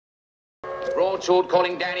Broadsword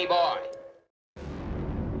calling Danny Boy.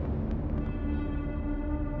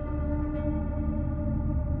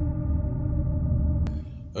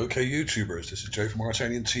 Okay, YouTubers, this is Joe from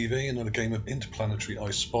ArtAlienTV, another game of Interplanetary I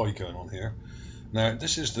Spy going on here. Now,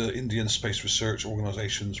 this is the Indian Space Research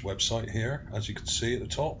Organisation's website here, as you can see at the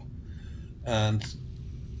top. And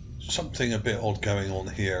something a bit odd going on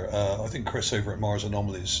here. I think Chris over at Mars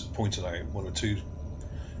Anomalies pointed out one or two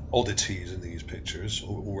oddities in these pictures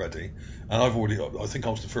already. And I think I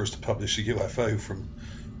was the first to publish a UFO from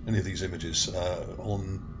any of these images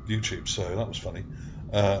on YouTube, so that was funny.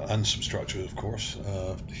 And some structures, of course,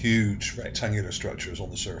 huge rectangular structures on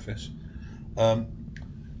the surface.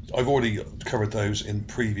 I've already covered those in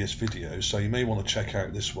previous videos, so you may want to check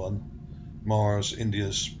out this one, Mars,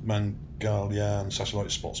 India's Manga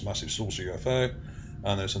satellite spots massive saucer UFO,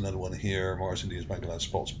 and there's another one here, Mars, India's Manga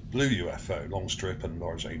spots blue UFO, long strip and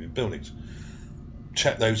large alien buildings.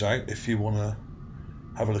 Check those out if you want to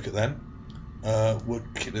have a look at them. We'll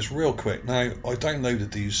keep this real quick. Now, I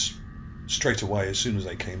downloaded these straight away as soon as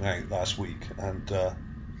they came out last week, and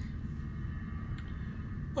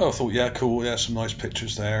I thought, yeah, cool, yeah, some nice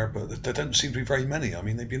pictures there, but there don't seem to be very many. I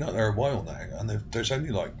mean, they've been out there a while now, and there's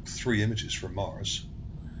only like 3 images from Mars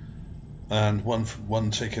and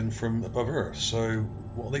one taken from above Earth. So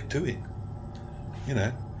what are they doing? You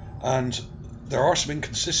know, and there are some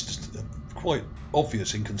quite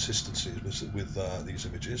obvious inconsistencies with these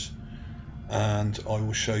images, and I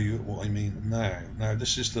will show you what I mean now. Now,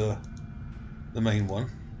 this is the main one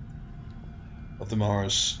of the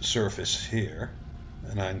Mars surface here,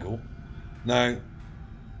 an angle. Now,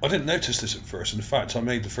 I didn't notice this at first. In fact, I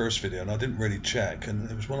made the first video and I didn't really check, and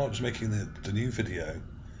it was when I was making the new video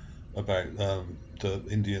about the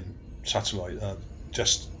Indian satellite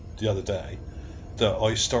just the other day that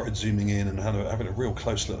I started zooming in and having a real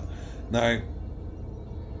close look. Now,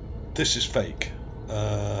 this is fake.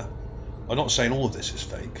 I'm not saying all of this is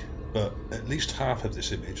fake, but at least half of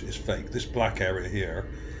this image is fake. This black area here,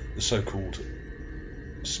 the so-called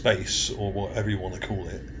space, or whatever you want to call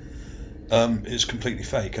it, is completely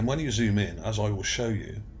fake. And when you zoom in, as I will show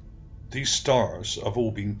you, these stars have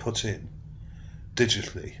all been put in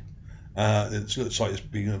digitally. It looks like it's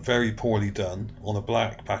been very poorly done on a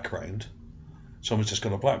black background. Someone's just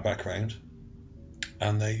got a black background,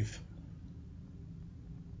 and they've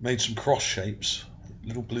made some cross shapes,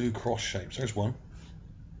 little blue cross shapes. There's one.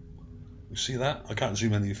 You see that? I can't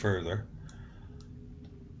zoom any further.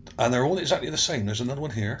 And they're all exactly the same. There's another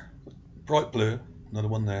one here, bright blue, another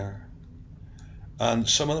one there. And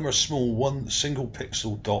some of them are small single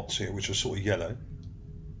pixel dots here, which are sort of yellow.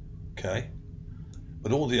 Okay.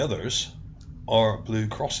 But all the others are blue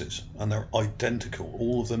crosses, and they're identical.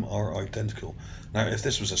 All of them are identical. Now, if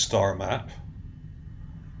this was a star map,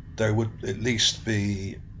 there would at least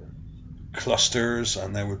be clusters,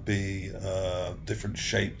 and there would be different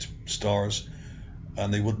shaped stars,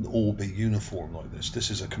 and they wouldn't all be uniform like this.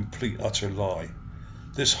 This is a complete utter lie.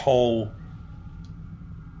 This whole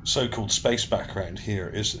so-called space background here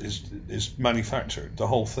is manufactured. The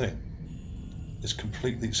whole thing is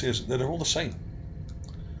completely serious. They're all the same.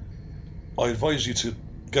 I advise you to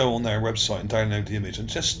go on their website and download the image, and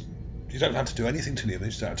you don't have to do anything to the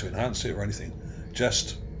image, you don't have to enhance it or anything.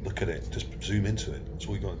 Just look at it, just zoom into it. That's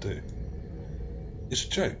all you got to do. It's a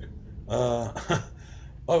joke.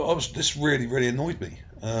 This really annoyed me.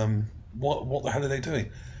 What the hell are they doing?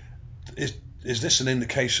 Is this an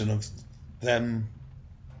indication of them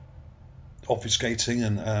obfuscating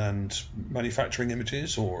and manufacturing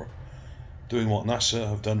images, or doing what NASA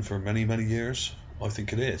have done for many years? I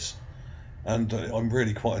think it is, and I'm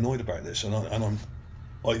really quite annoyed about this. And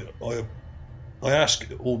I ask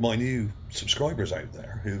all my new subscribers out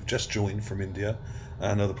there who've just joined from India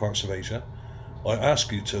and other parts of Asia, I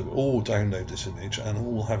ask you to all download this image and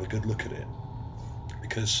all have a good look at it,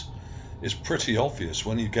 because it's pretty obvious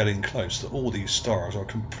when you get in close that all these stars are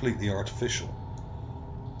completely artificial.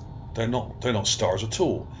 They're not stars at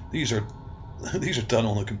all. These are done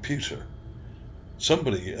on a computer.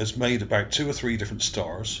 Somebody has made about 2 or 3 different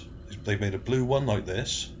stars. They've made a blue one like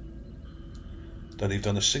this. Then they've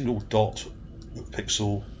done a single dot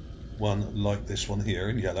pixel one like this one here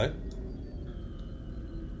in yellow.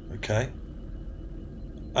 Okay.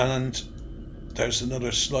 And there's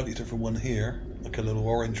another slightly different one here, like a little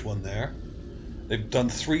orange one there. They've done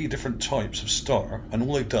 3 different types of star, and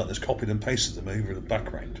all they've done is copied and pasted them over the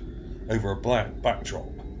background, over a black backdrop.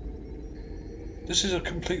 This is a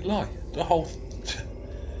complete lie. The whole.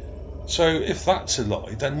 So if that's a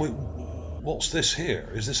lie, then what's this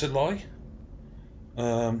here? Is this a lie?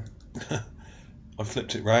 I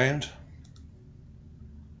flipped it round.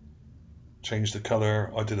 change the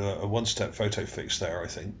colour. I did a one-step photo fix there, I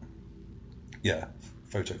think. Yeah,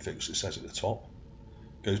 photo fix, it says at the top.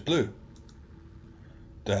 Goes blue.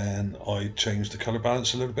 Then I changed the colour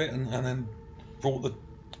balance a little bit and then brought the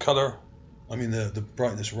colour, the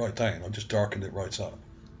brightness right down. I just darkened it right up.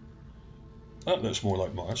 That looks more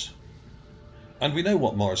like Mars. And we know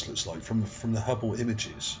what Mars looks like from the Hubble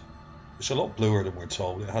images. It's a lot bluer than we're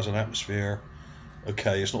told. It has an atmosphere.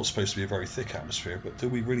 Okay, it's not supposed to be a very thick atmosphere, but do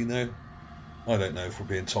we really know? I don't know if we're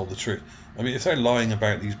being told the truth. If they're lying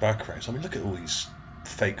about these backgrounds, look at all these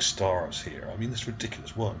fake stars here. It's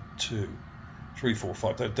ridiculous. 1, 2, 3, 4,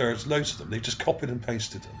 5. There's loads of them. They've just copied and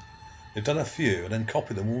pasted them. They've done a few and then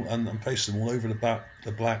copied them all and pasted them all over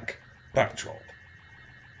the black backdrop.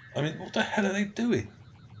 What the hell are they doing?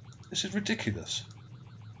 This is ridiculous.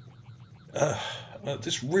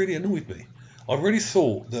 This really annoyed me. I really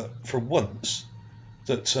thought that for once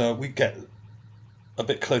that we'd get a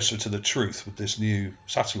bit closer to the truth with this new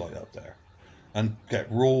satellite up there and get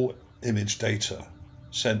raw image data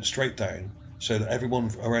sent straight down so that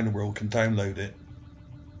everyone around the world can download it.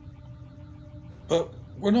 But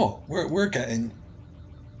we're not. We're getting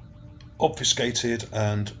obfuscated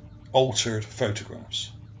and altered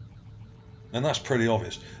photographs. And that's pretty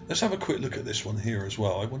obvious. Let's have a quick look at this one here as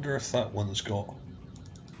well. I wonder if that one's got...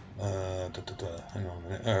 hang on a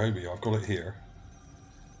minute. Oh, here we are. I've got it here.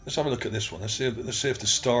 Let's have a look at this one. Let's see if the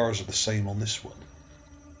stars are the same on this one,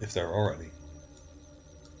 if there are any.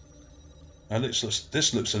 And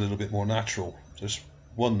this looks a little bit more natural. There's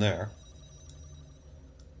one there.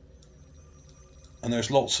 And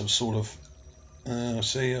there's lots of sort of... I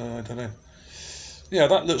don't know. Yeah,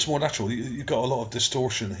 that looks more natural. You've got a lot of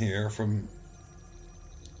distortion here from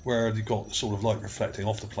where you've got sort of light reflecting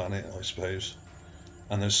off the planet, I suppose.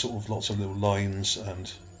 And there's sort of lots of little lines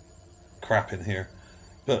and crap in here.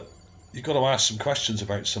 But you've got to ask some questions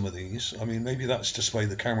about some of these. Maybe that's just the way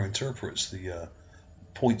the camera interprets the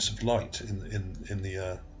points of light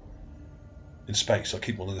in space. I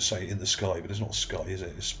keep wanting to say in the sky, but it's not sky, is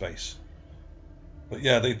it? It's space. But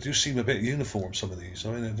yeah, they do seem a bit uniform, some of these.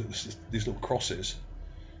 These little crosses.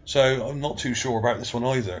 So I'm not too sure about this one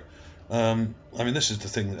either. This is the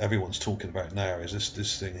thing that everyone's talking about now, is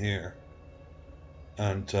this thing here.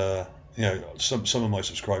 And some of my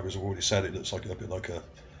subscribers have already said it looks like a bit like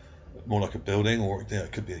more like a building, or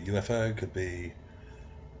it could be a UFO. It could be.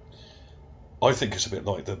 I think it's a bit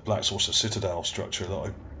like the Black Saucer Citadel structure that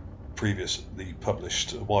I previously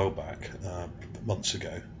published a while back, months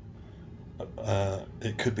ago.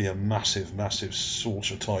 It could be a massive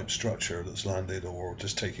saucer type structure that's landed or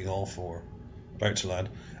just taking off or about to land.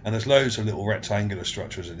 And there's loads of little rectangular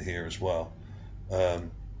structures in here as well.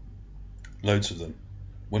 Loads of them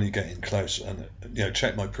when you get in close. And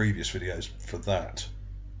check my previous videos for that.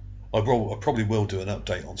 I probably will do an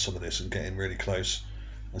update on some of this and get in really close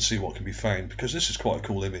and see what can be found, because this is quite a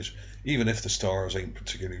cool image, even if the stars ain't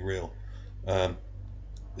particularly real.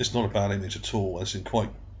 It's not a bad image at all. It's in quite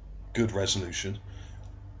good resolution.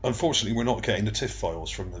 Unfortunately, we're not getting the TIFF files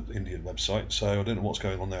from the Indian website, so I don't know what's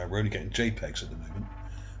going on there. We're only getting JPEGs at the moment,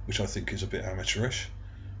 which I think is a bit amateurish.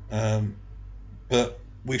 But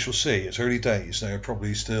we shall see. It's early days. They're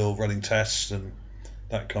probably still running tests and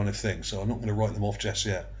that kind of thing, so I'm not going to write them off just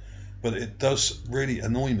yet. But it does really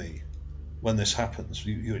annoy me when this happens.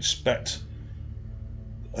 You expect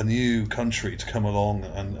a new country to come along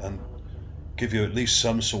and give you at least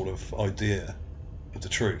some sort of idea of the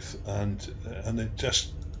truth, and it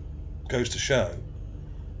just goes to show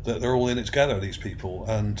that they're all in it together, these people,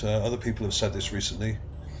 and other people have said this recently,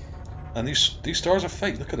 and these stars are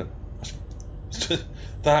fake. Look at them.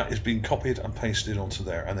 That is being copied and pasted onto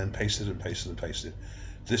there, and then pasted and pasted and pasted.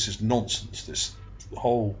 This is nonsense, this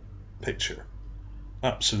whole picture.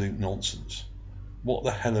 Absolute nonsense. What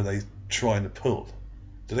the hell are they trying to pull?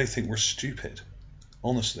 Do they think we're stupid?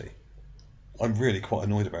 Honestly, I'm really quite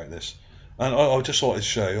annoyed about this. And I just thought I'd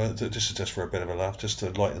show, this is just for a bit of a laugh, just to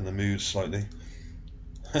lighten the mood slightly.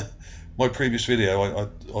 My previous video,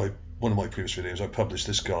 one of my previous videos, I published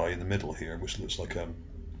this guy in the middle here, which looks like a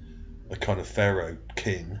kind of pharaoh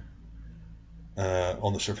king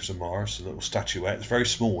on the surface of Mars, a little statuette. It's very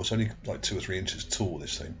small, it's only like 2 or 3 inches tall,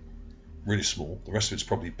 this thing. Really small. The rest of it's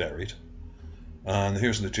probably buried. And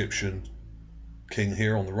here's an Egyptian king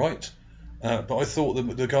here on the right. But I thought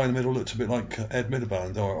the guy in the middle looked a bit like Ed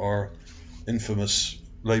Miliband, our infamous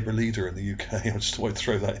Labour leader in the UK. I just thought I'd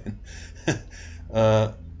throw that in.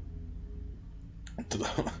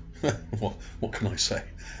 What can I say?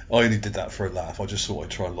 I only did that for a laugh. I just thought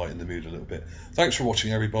I'd try and lighten the mood a little bit. Thanks for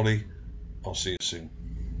watching, everybody. I'll see you soon.